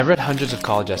I've read hundreds of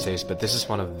college essays, but this is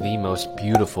one of the most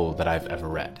beautiful that I've ever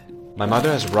read. My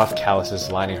mother has rough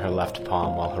calluses lining her left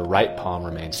palm while her right palm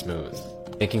remains smooth.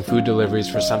 Making food deliveries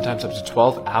for sometimes up to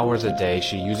 12 hours a day,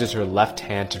 she uses her left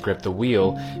hand to grip the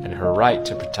wheel and her right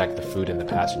to protect the food in the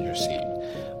passenger seat.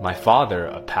 My father,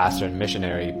 a pastor and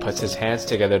missionary, puts his hands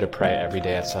together to pray every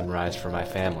day at sunrise for my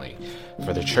family,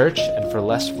 for the church, and for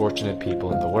less fortunate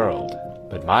people in the world.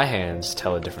 But my hands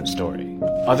tell a different story.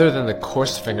 Other than the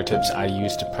coarse fingertips I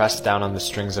use to press down on the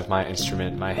strings of my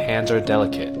instrument, my hands are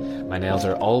delicate. My nails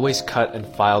are always cut and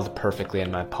filed perfectly,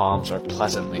 and my palms are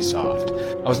pleasantly soft.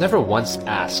 I was never once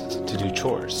asked to do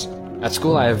chores. At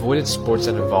school, I avoided sports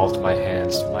that involved my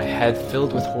hands, my head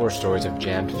filled with horror stories of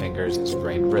jammed fingers and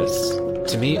sprained wrists.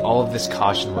 To me, all of this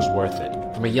caution was worth it.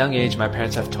 From a young age, my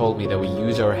parents have told me that we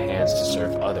use our hands to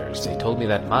serve others. They told me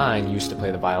that mine used to play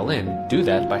the violin, do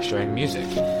that by sharing music.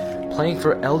 Playing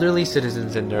for elderly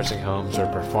citizens in nursing homes or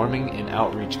performing in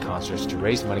outreach concerts to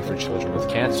raise money for children with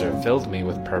cancer filled me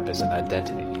with purpose and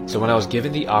identity. So when I was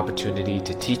given the opportunity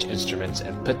to teach instruments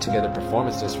and put together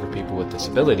performances for people with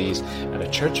disabilities at a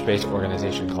church-based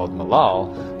organization called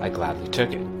Malal, I gladly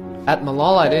took it. At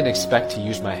Malal, I didn't expect to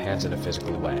use my hands in a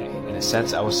physical way. In a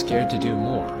sense, I was scared to do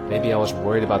more. Maybe I was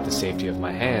worried about the safety of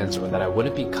my hands, or that I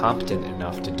wouldn't be competent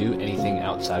enough to do anything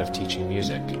outside of teaching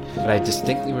music. But I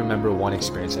distinctly remember one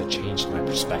experience that changed my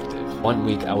perspective. One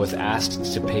week, I was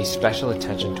asked to pay special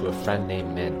attention to a friend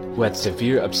named Min, who had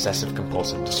severe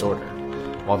obsessive-compulsive disorder.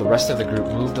 While the rest of the group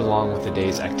moved along with the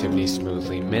day's activities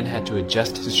smoothly, Min had to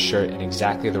adjust his shirt in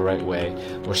exactly the right way,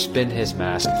 or spin his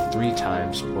mask 3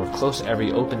 times, or close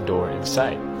every open door in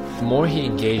sight. The more he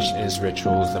engaged in his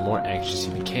rituals, the more anxious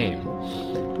he became.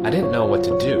 I didn't know what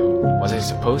to do. Was I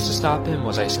supposed to stop him?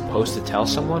 Was I supposed to tell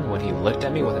someone when he looked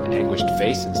at me with an anguished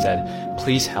face and said,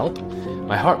 "Please help"?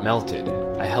 My heart melted.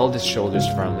 I held his shoulders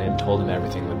firmly and told him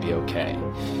everything would be okay.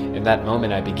 In that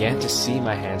moment, I began to see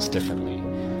my hands differently.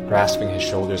 Grasping his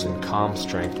shoulders in calm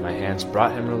strength, my hands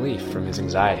brought him relief from his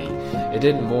anxiety. It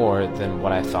did more than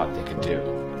what I thought they could do.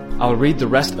 I'll read the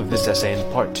rest of this essay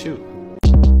in part 2.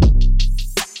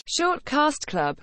 Short Cast Club